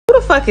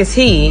fuck is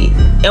he?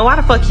 And why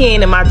the fuck he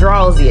ain't in my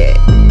drawers yet?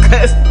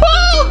 Cause,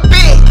 oh,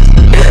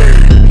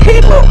 bitch!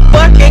 He look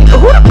fucking...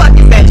 Who the fuck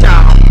is that,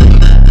 y'all?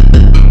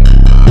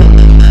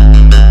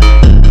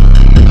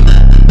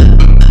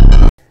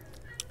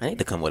 I need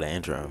to come with an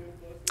intro.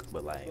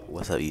 But, like,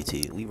 what's up, UT?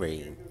 We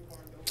ready.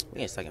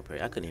 We in second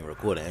period. I couldn't even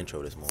record an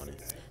intro this morning.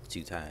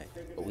 Too tired.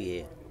 But we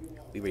here.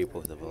 We ready to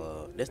post the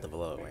vlog. That's the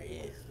vlog right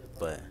here.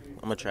 But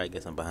I'm gonna try to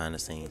get some behind the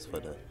scenes for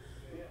the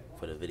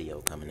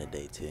video coming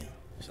today too.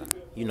 So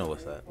you know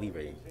what's up. We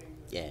ready.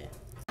 Yeah.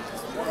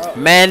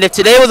 Man, if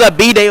today was a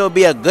B day, it would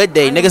be a good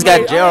day. Niggas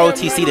got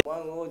JROTC.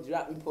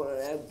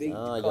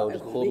 Oh, yo,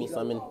 just pour me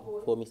some in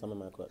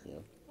my cup,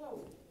 yo.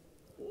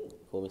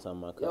 Pour me some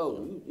in my cup.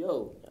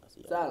 Yo,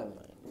 Solomon,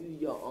 you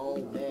your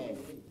own man.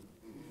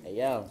 Hey,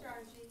 yo.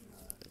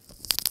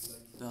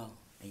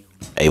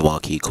 Hey,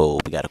 Wonky Cole,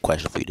 we got a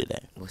question for you today.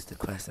 What's the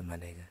question, my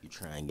nigga? You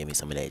try and give me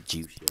some of that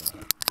juice, yo.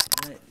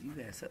 What? You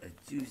got such a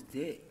juice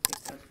dick.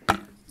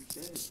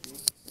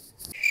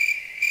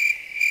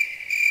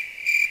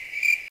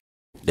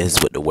 This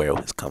is what the world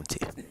has come to.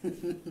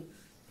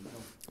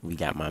 We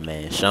got my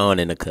man Sean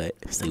in the cut.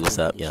 See what's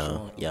up,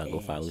 y'all. Y'all go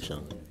follow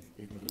Sean.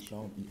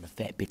 Sean eating a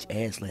fat bitch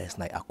ass last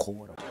night. I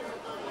caught him.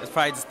 It's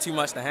probably just too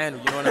much to handle,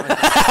 you know what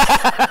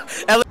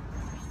I mean?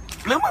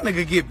 Let my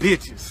nigga get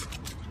bitches.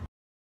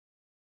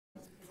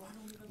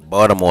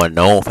 Baltimore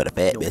known for the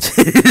fat bitch.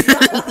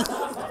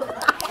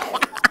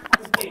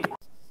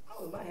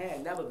 My hair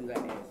never be like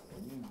that.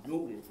 You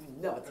do this. You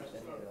never take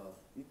that head off.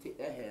 You take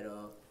that head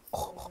off.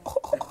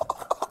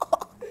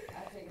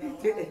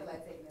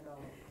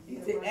 You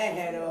take that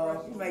head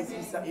off. You might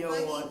see something you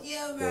don't want.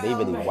 Yo, they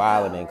really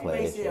wildin' in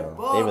class,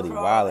 yo. They really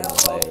wildin' in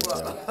class, yo.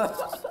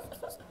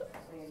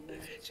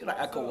 She like,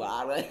 I can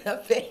wild in her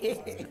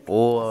face.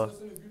 Boy.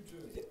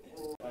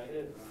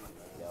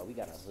 Yo, we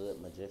got a hood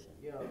magician.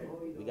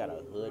 We got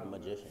a hood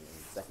magician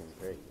in second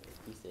grade.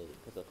 He said,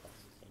 pick a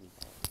class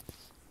anytime.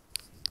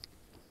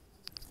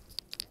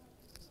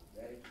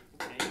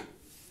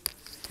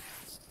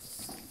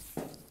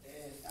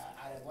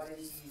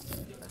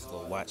 Let's go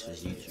watch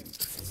his YouTube.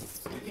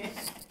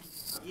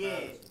 Yeah.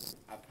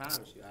 I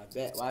promise you. I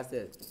bet. Watch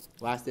this.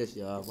 Watch this,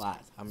 y'all. Watch.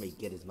 I may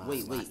get his mind.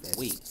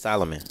 Wait.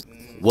 Solomon,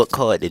 what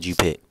card did you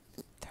pick?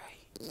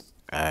 3.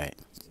 Alright.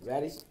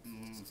 Ready? Is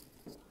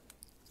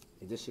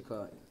this your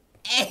card?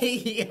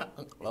 Hey,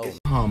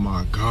 Oh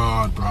my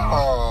God, bro.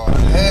 Oh,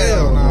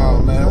 hell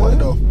no, man. What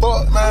the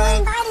fuck,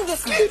 man?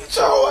 Get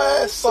your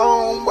ass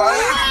on, boy.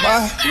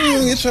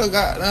 You get your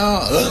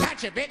goddamn.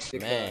 Gotcha, bitch.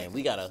 Man,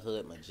 we got a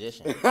hood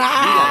magician. We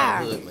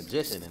got a hood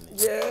magician in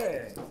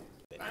there.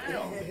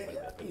 Yeah.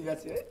 You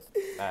got it.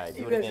 Alright,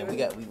 do it again.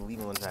 We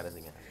gonna try this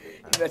again.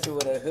 You got you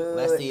with a hood.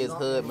 Let's see his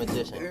hood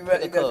magician. You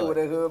Pick a got you with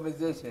card. a hood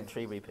magician.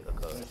 Tree, pick a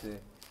card. Let's see.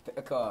 Pick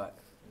a card.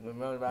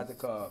 Remember about the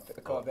card. Pick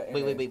a card back.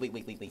 Wait.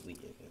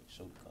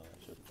 Show the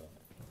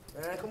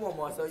card. Man, come on,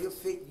 Marcel. You're a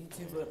fake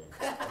YouTuber.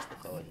 That's the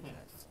card you got.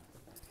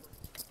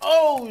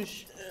 Oh,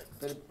 shit.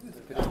 Put it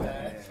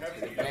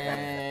back.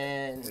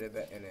 Man. Put it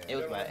back in there. It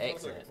was by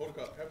accident. Hold the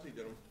cup. Have a seat,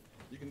 gentlemen.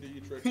 You can do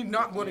your trick. He's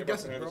not going to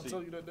guess it, bro. I'm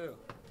telling you that there.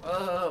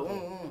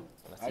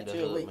 Let's see the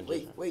hood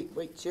magician.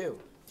 Wait, chill.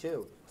 The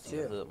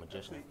hood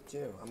magician.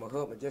 Chill. I'm a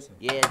hood magician.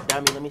 Yeah,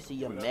 dummy, let me see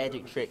your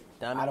magic trick,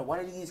 dummy. Out of one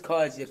of these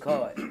cards, your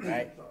card,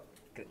 right?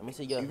 Let me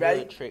see your You ready?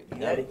 hood trick, You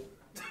dummy. ready?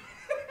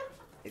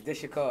 Is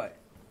this your card?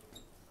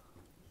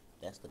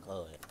 That's the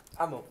card.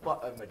 I'm a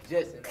fucking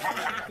magician.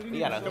 We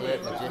got a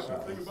hood magician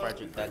from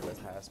Frederick Douglas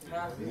High School.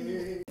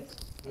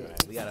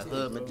 Alright, we got a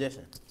hood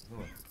magician.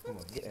 Come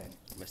on, get that.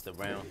 Mr.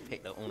 Brown,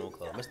 pick the Uno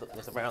card.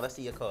 Mr. Brown, let's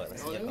see your card.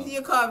 Let me see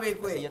your card real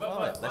Let's see quick. your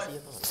card. Let's see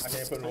your card. I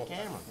can't put it on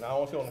camera. No, I don't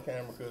want to see it on the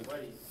camera because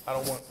I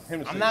don't want him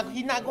to see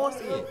He's not going to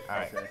see it.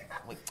 Alright.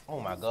 Wait. Oh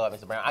my God,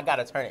 Mr. Brown. I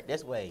gotta turn it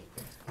this way.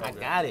 I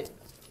got it.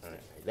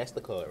 Alright. That's the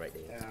card right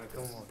there.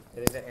 Come on.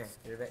 It is that in.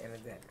 It is that in the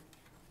deck.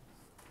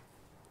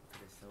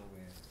 It's so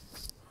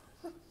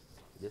weird.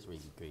 This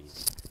really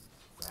crazy.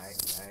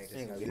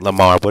 Right.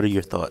 Lamar, what are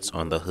your thoughts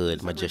on the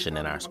hood magician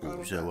in our school?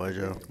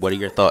 What are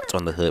your thoughts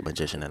on the hood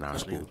magician in our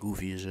school?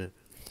 Goofy as shit.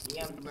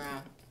 Yeah,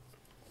 Brown.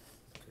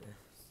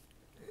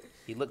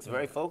 He looks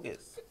very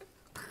focused.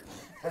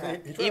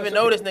 Even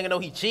though this nigga know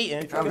he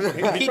cheating, he trying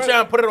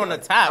to put it on the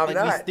top I'm like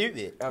not. we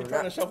stupid. I'm He's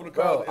trying to not. shuffle the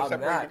Bro, cards.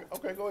 I'm not.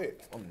 Okay, go ahead.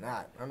 I'm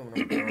not. I don't know what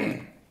I'm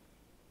doing.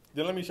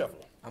 Then let me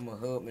shuffle. I'm a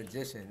hood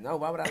magician. No,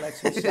 why would I let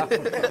you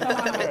shuffle?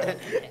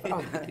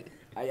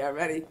 Are y'all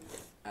ready?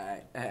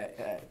 Alright.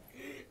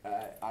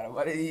 Out of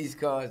one of these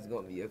cards is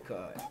gonna be your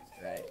card.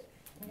 Right.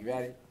 You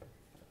ready?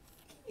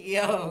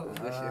 Yo.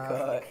 This your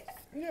card.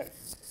 Yeah.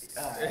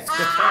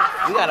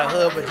 We got a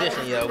hood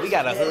magician, yo. We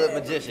got a hood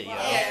magician, yo.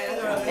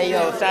 Hey,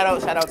 yo, shout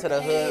out to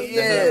the hood.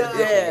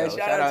 Yeah.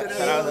 Shout out to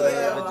the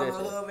hood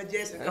magician. Hood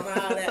magician. Come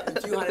on, that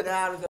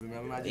 $200.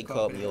 Remember He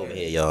called me over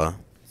here, y'all.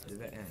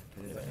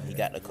 He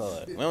got the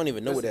card. We don't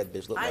even know what that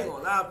bitch look I ain't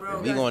like. gonna lie,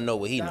 bro. We gonna know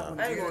what he know.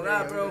 I ain't gonna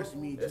lie, bro.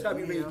 This how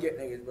we really get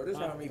niggas, bro. This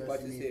how me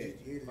punch his head.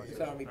 This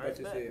how me punch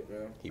his head,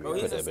 bro. He Bro,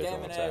 really he's put a that bitch on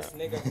scamming ass top.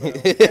 nigga, bro.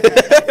 He's a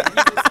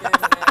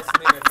scamming ass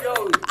nigga, bro. Yo,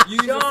 You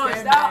Sean,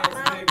 just stop, scamming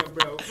ass man. nigga,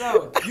 bro.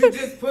 Bro, you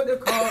just put the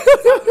card on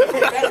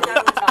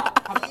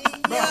top. I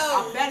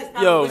bet it's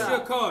not on top. I bet it's not on top. What's your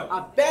card?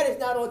 I bet it's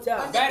not on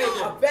top. I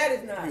bet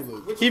it's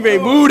not. He may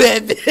move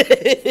that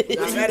bitch.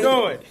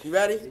 You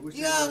ready?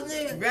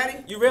 You ready?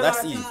 You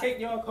realize you take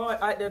your card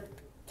at the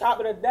top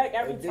of the deck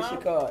every time? This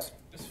your card.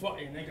 This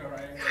fucking nigga right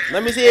here.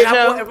 Let me see it, I put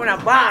Sean. it from the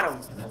bottom.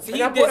 See, I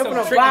he put did it from some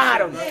the tricky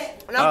bottom.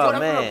 shit. Oh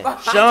man,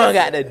 Sean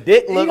got the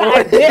dick look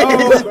on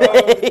his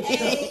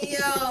face.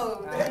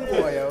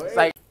 It's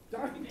like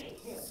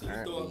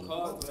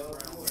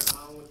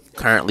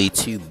currently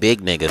two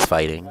big niggas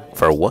fighting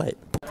for what?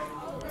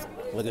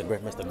 Look at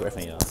Mr.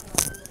 Griffin, y'all.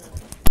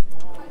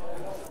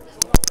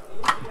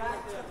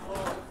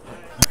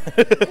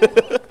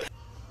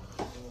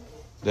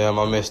 Damn,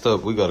 I messed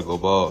up. We gotta go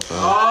ball, fam.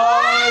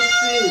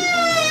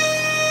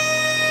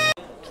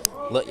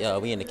 Look,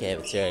 y'all, we in the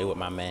cafeteria with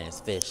my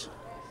man's Fish.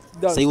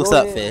 Say what's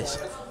up, Fish.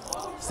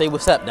 Say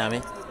what's up,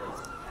 dummy.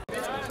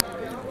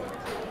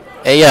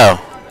 Hey, yo.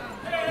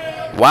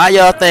 Why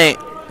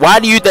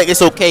do you think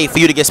it's okay for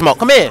you to get smoked?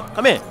 Come here real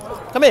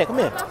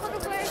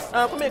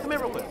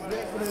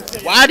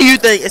quick. Why do you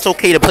think it's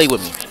okay to play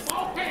with me?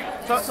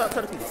 Tell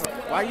the people.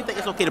 Why do you think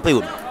it's okay to play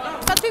with me?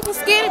 Because people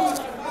scared of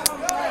me.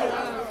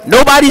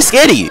 Nobody's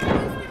scared of you.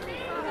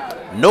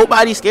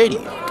 Nobody's scared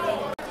of you.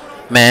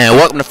 Man,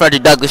 welcome to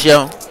Frederick Douglas,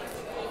 yo.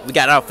 We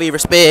got our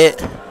favorite sped.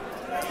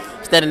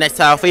 Standing next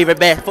to our favorite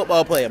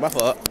football player. My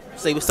fault.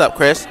 Say what's up,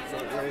 Chris.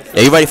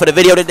 Yeah, you ready for the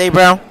video today,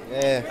 bro?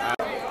 Yeah.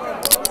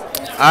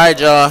 Alright,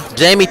 y'all.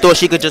 Jamie thought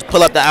she could just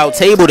pull up the out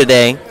table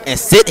today and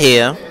sit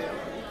here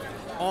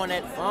on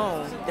that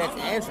phone that's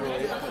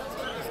Android.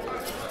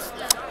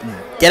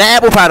 Get an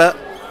Apple product.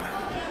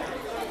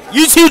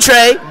 You too,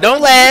 Trey. Don't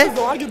laugh.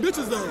 I get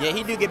bitches though. Yeah,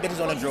 he do get bitches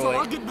on a I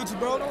droid. get bitches,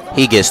 bro.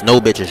 He gets no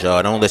bitches,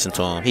 y'all. Don't listen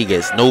to him. He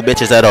gets no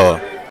bitches at all.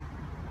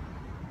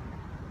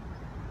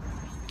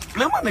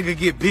 Man, my nigga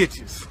get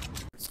bitches.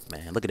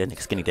 Man, look at that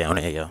nigga skinny down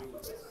there, yo.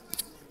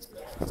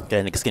 Look at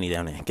that nigga skinny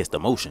down there. Gets the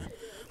motion.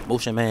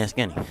 Motion man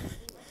skinny.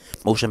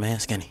 Motion man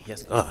skinny.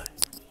 Yes, God.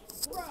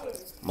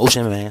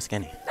 Motion man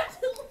skinny.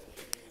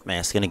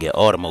 Man, skinny get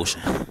all the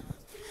motion.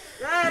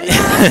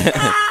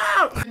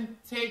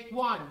 Take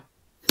one.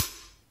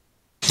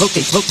 Oh,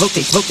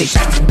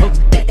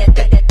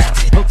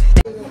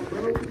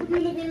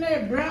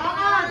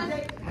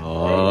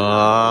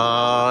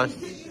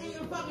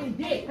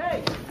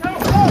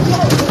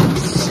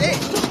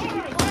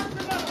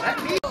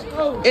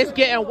 it's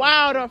getting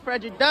wild on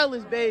Frederick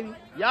Douglas, baby.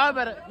 Y'all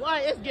better.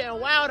 What? It's getting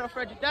wild on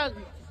Frederick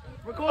Douglas.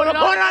 Record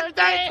on the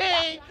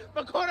 13.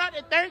 Record on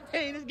the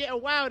 13. It's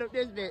getting wild up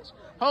this bitch.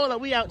 Hold up,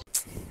 we out.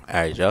 All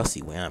right, y'all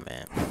see where I'm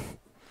at.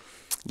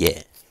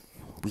 Yeah,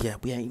 we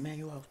at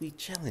Emmanuel. We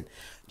chilling.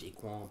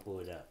 Jaquan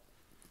pulled up.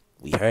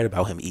 We heard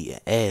about him eating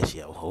ass,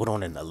 yo. Hold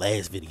on, in the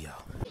last video.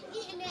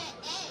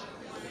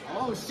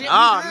 Oh, shit.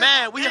 Oh,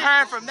 man, we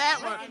heard from that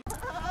one.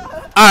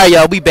 All right,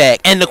 y'all, we back.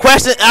 And the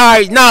question, all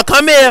right, nah,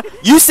 come here.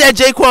 You said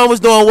Jaquan was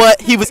doing what?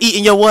 He was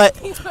eating your what?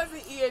 He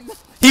wasn't eating.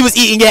 He was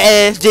eating your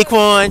ass,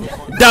 Jaquan.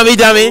 Dummy.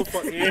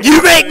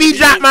 You make me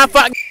drop my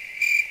fucking...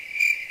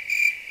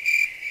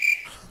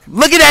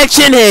 Look at that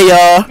chin hair,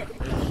 y'all.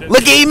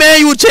 Look at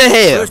Emmanuel chin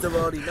hair. First of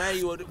all,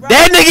 Emmanuel,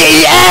 That nigga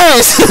eat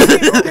ass.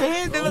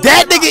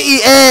 That nigga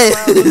eat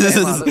ass.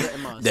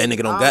 That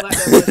nigga don't got...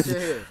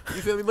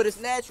 You feel me? But it's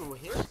natural.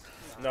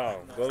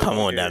 No. Come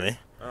on, dummy.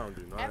 I don't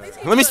do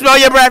nothing. Let me smell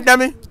your breath,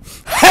 dummy.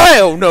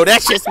 Hell no,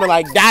 that shit smell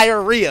like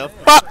diarrhea.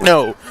 Fuck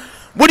no.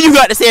 What do you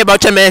got to say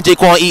about your man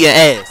Jaquan eating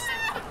ass?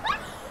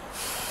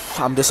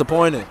 I'm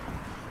disappointed.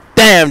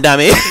 Damn,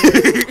 dummy.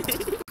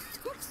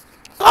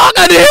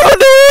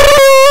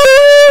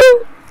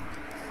 Cock-a-doodle-doo.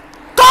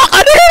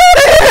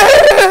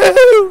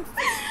 Cock-a-doodle-doo.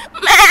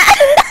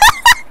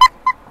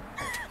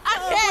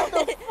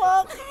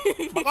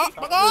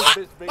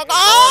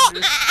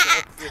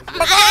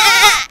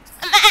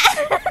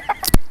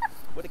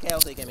 What the cow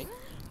say, Kimmy?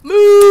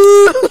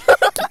 Move.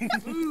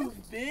 Move,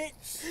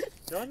 bitch.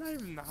 Y'all not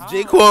even high.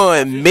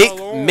 Jaquan,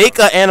 make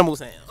an animal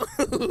sound.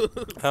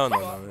 Hell no,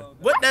 man.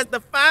 What does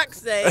the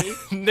fox say?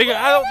 Nigga,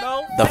 I don't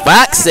know. The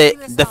fox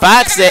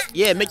said,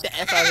 yeah, make the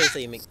F out here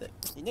say make the.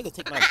 You niggas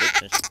take my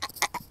bitch and shit.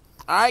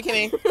 Alright,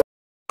 Kimmy.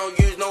 Don't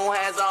use no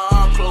hands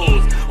on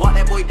clothes.